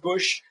 George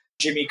Bush,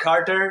 Jimmy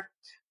Carter,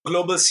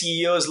 global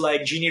CEOs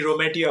like Ginny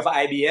Rometty of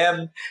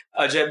IBM,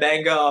 Ajay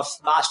Banga of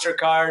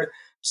MasterCard,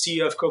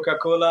 CEO of Coca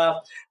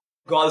Cola,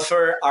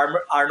 golfer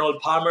Arnold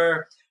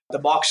Palmer, the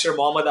boxer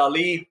Muhammad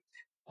Ali,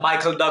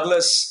 Michael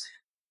Douglas.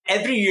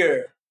 Every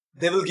year,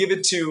 they will give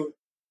it to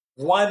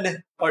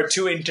one or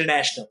two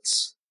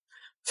internationals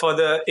for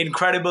the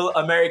incredible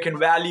American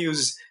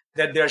values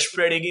that they're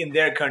spreading in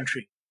their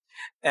country.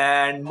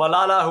 And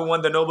Malala, who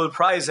won the Nobel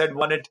Prize, had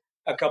won it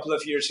a couple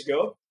of years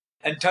ago.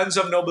 And tons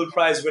of Nobel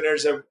Prize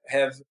winners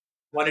have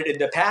won it in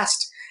the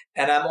past.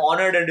 And I'm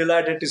honored and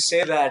delighted to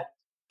say that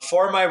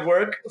for my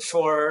work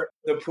for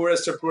the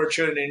poorest of poor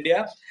children in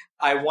India,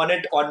 I won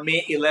it on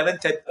May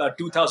 11th,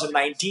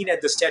 2019,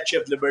 at the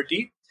Statue of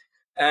Liberty.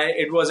 And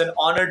it was an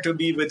honor to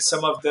be with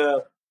some of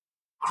the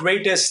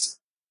greatest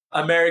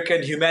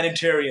American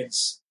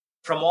humanitarians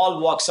from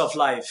all walks of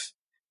life.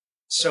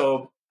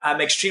 So I'm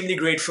extremely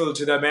grateful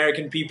to the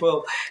American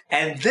people.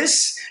 And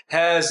this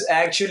has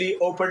actually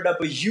opened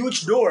up a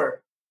huge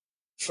door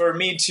for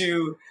me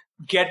to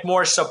get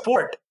more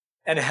support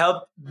and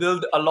help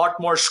build a lot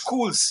more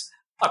schools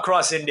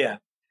across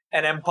India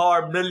and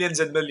empower millions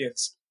and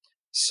millions.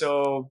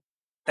 So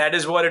that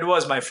is what it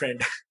was, my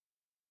friend.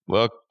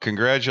 Well,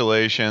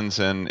 congratulations,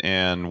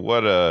 and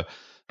what a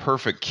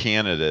perfect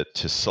candidate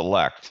to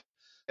select.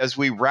 As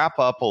we wrap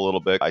up a little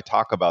bit, I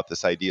talk about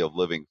this idea of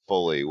living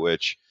fully,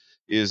 which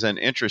is an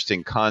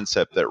interesting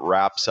concept that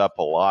wraps up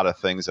a lot of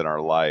things in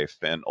our life,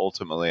 and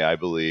ultimately, I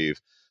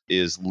believe,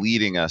 is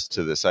leading us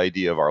to this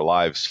idea of our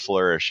lives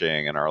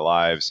flourishing and our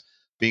lives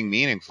being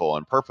meaningful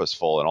and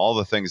purposeful, and all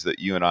the things that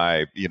you and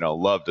I,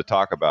 love to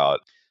talk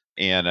about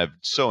and I've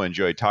so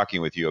enjoyed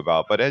talking with you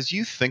about. But as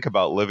you think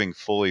about living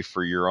fully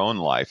for your own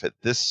life at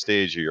this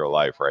stage of your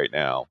life right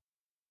now,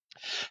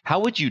 how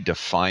would you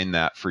define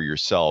that for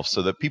yourself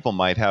so that people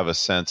might have a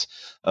sense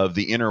of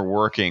the inner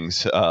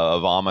workings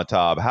of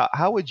Amitabh?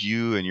 How would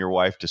you and your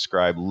wife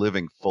describe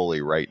living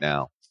fully right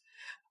now?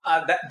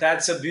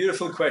 That's a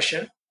beautiful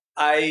question.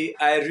 I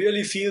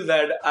really feel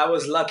that I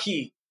was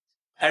lucky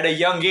at a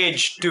young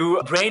age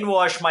to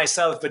brainwash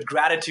myself with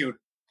gratitude.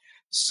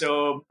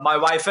 So, my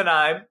wife and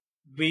I,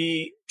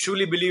 we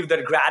truly believe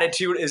that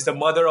gratitude is the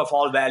mother of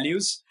all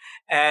values.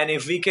 And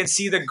if we can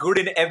see the good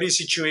in every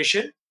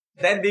situation,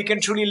 then we can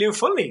truly live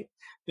fully,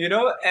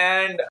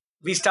 And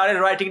we started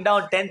writing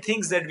down 10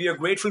 things that we are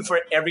grateful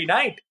for every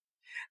night.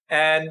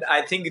 And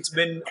I think it's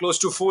been close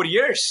to 4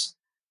 years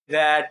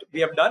that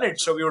we have done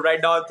it. So we would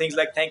write down things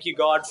like, thank you,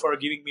 God, for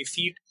giving me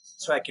feet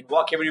so I can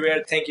walk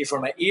everywhere. Thank you for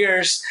my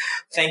ears.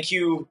 Thank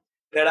you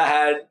that I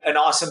had an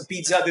awesome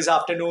pizza this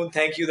afternoon.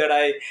 Thank you that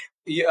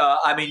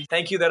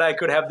thank you that I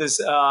could have this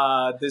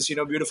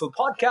beautiful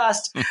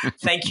podcast.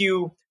 Thank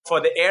you for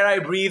the air I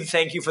breathe.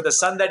 Thank you for the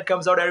sun that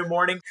comes out every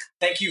morning.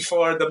 Thank you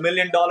for the $1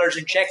 million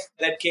in check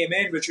that came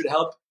in, which would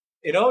help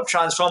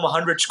transform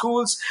 100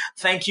 schools.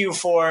 Thank you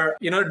for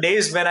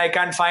days when I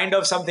can't find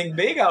out something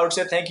big. I would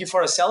say thank you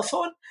for a cell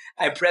phone.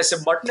 I press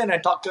a button and I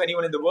talk to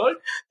anyone in the world.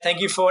 Thank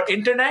you for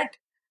internet.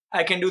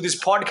 I can do this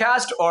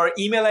podcast or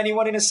email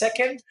anyone in a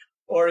second,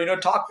 or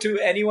talk to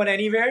anyone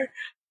anywhere.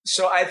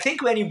 So I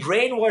think when you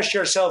brainwash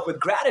yourself with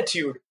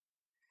gratitude,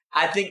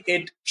 I think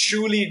it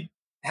truly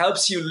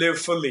helps you live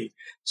fully.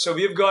 So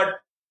we've got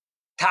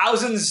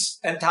thousands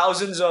and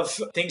thousands of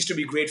things to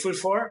be grateful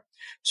for.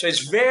 So it's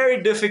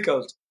very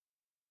difficult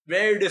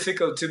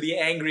to be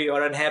angry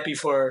or unhappy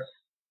for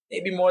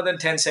maybe more than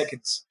 10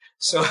 seconds.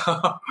 So,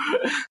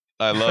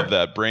 I love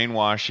that.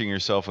 Brainwashing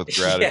yourself with yes.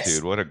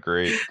 gratitude. What a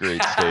great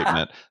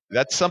statement.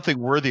 That's something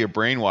worthy of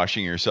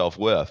brainwashing yourself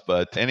with.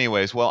 But,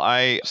 anyways, well,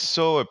 I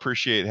so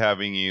appreciate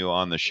having you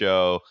on the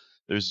show.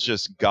 There's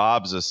just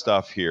gobs of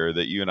stuff here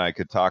that you and I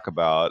could talk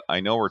about. I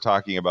know we're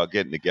talking about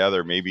getting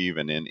together, maybe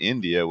even in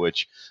India,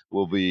 which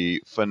will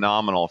be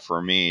phenomenal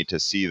for me to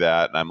see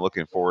that. And I'm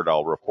looking forward.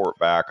 I'll report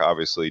back,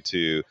 obviously,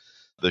 to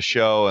the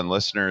show and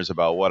listeners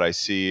about what I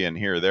see and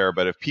hear there.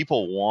 But if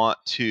people want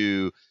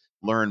to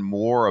learn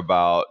more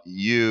about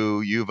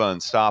you, Yuva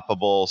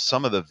Unstoppable.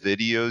 Some of the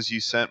videos you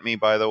sent me,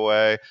 by the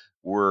way,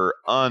 were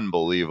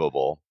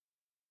unbelievable.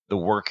 The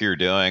work you're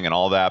doing and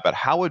all that. But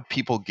how would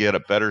people get a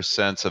better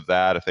sense of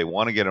that if they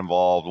want to get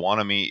involved,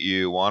 want to meet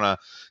you, want to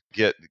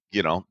get,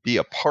 be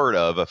a part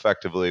of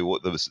effectively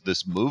what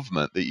this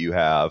movement that you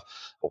have?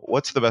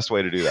 What's the best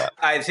way to do that?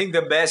 I think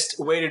the best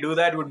way to do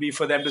that would be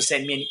for them to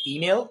send me an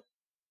email,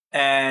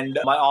 and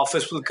my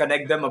office will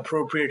connect them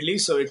appropriately.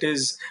 So it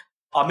is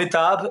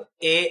Amitabh,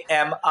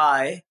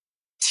 Amitabh,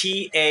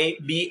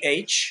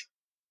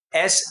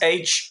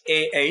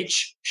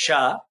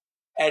 Shah,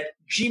 at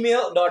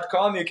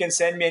gmail.com. You can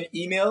send me an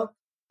email.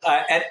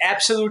 And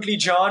absolutely,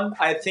 John,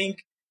 I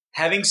think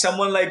having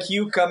someone like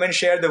you come and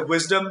share the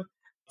wisdom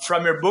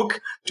from your book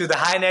to the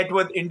high net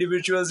worth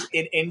individuals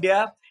in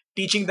India,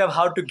 teaching them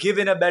how to give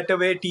in a better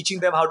way,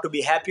 teaching them how to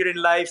be happier in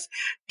life,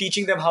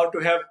 teaching them how to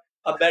have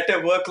a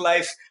better work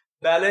life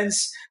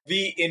balance.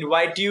 We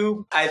invite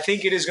you. I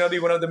think it is going to be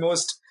one of the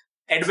most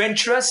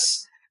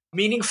adventurous,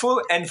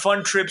 meaningful, and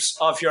fun trips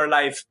of your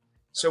life.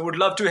 So would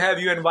love to have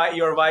you invite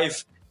your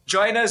wife,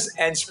 join us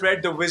and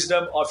spread the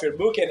wisdom of your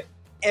book. And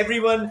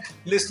everyone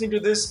listening to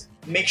this,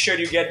 make sure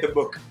you get the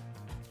book.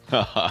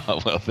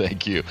 Well,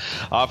 thank you.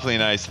 Awfully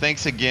nice.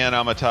 Thanks again,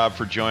 Amitabh,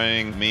 for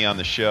joining me on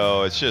the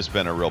show. It's just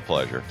been a real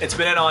pleasure. It's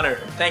been an honor.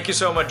 Thank you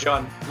so much,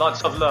 John.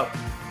 Lots of love.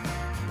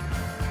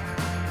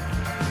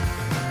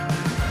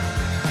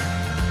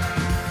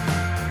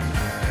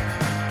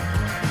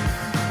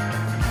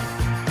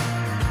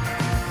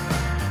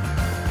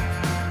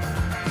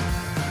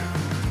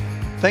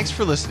 Thanks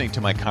for listening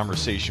to my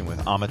conversation with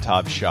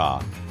Amitabh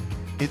Shah.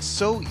 It's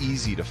so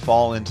easy to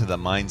fall into the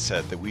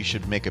mindset that we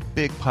should make a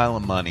big pile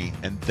of money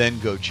and then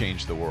go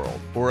change the world,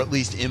 or at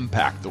least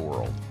impact the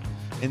world.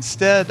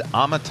 Instead,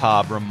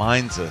 Amitabh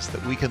reminds us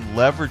that we can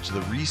leverage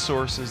the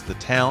resources, the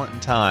talent,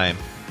 and time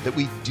that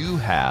we do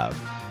have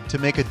to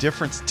make a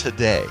difference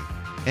today.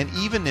 And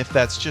even if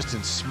that's just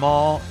in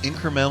small,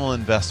 incremental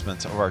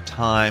investments of our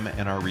time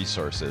and our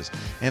resources,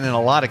 and in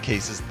a lot of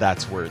cases,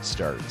 that's where it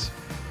starts.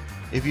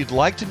 If you'd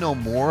like to know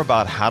more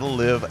about how to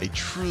live a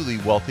truly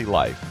wealthy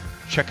life,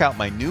 check out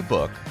my new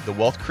book, The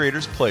Wealth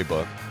Creator's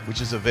Playbook, which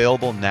is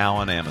available now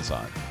on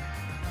Amazon.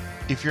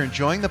 If you're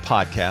enjoying the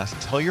podcast,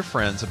 tell your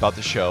friends about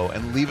the show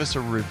and leave us a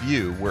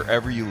review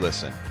wherever you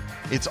listen.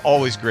 It's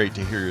always great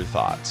to hear your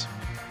thoughts.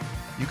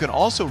 You can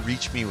also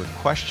reach me with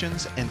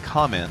questions and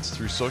comments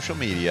through social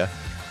media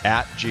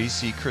at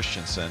JC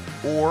Christensen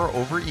or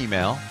over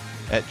email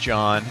at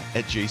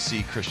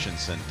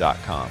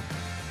john@jcchristensen.com.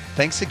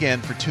 Thanks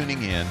again for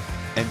tuning in,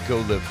 and go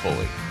live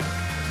fully.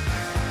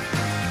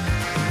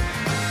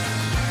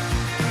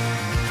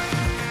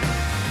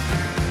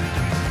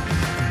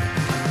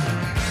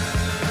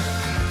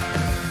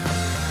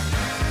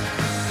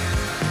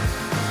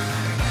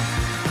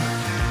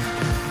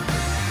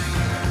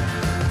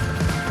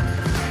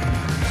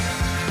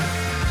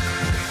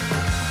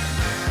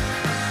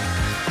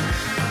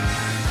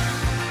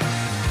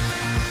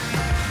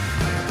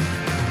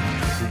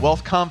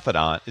 Wealth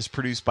Confidant is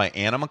produced by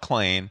Anna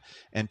McLean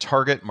and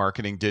Target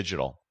Marketing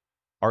Digital.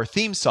 Our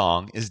theme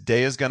song is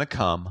Day Is Gonna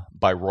Come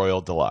by Royal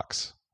Deluxe.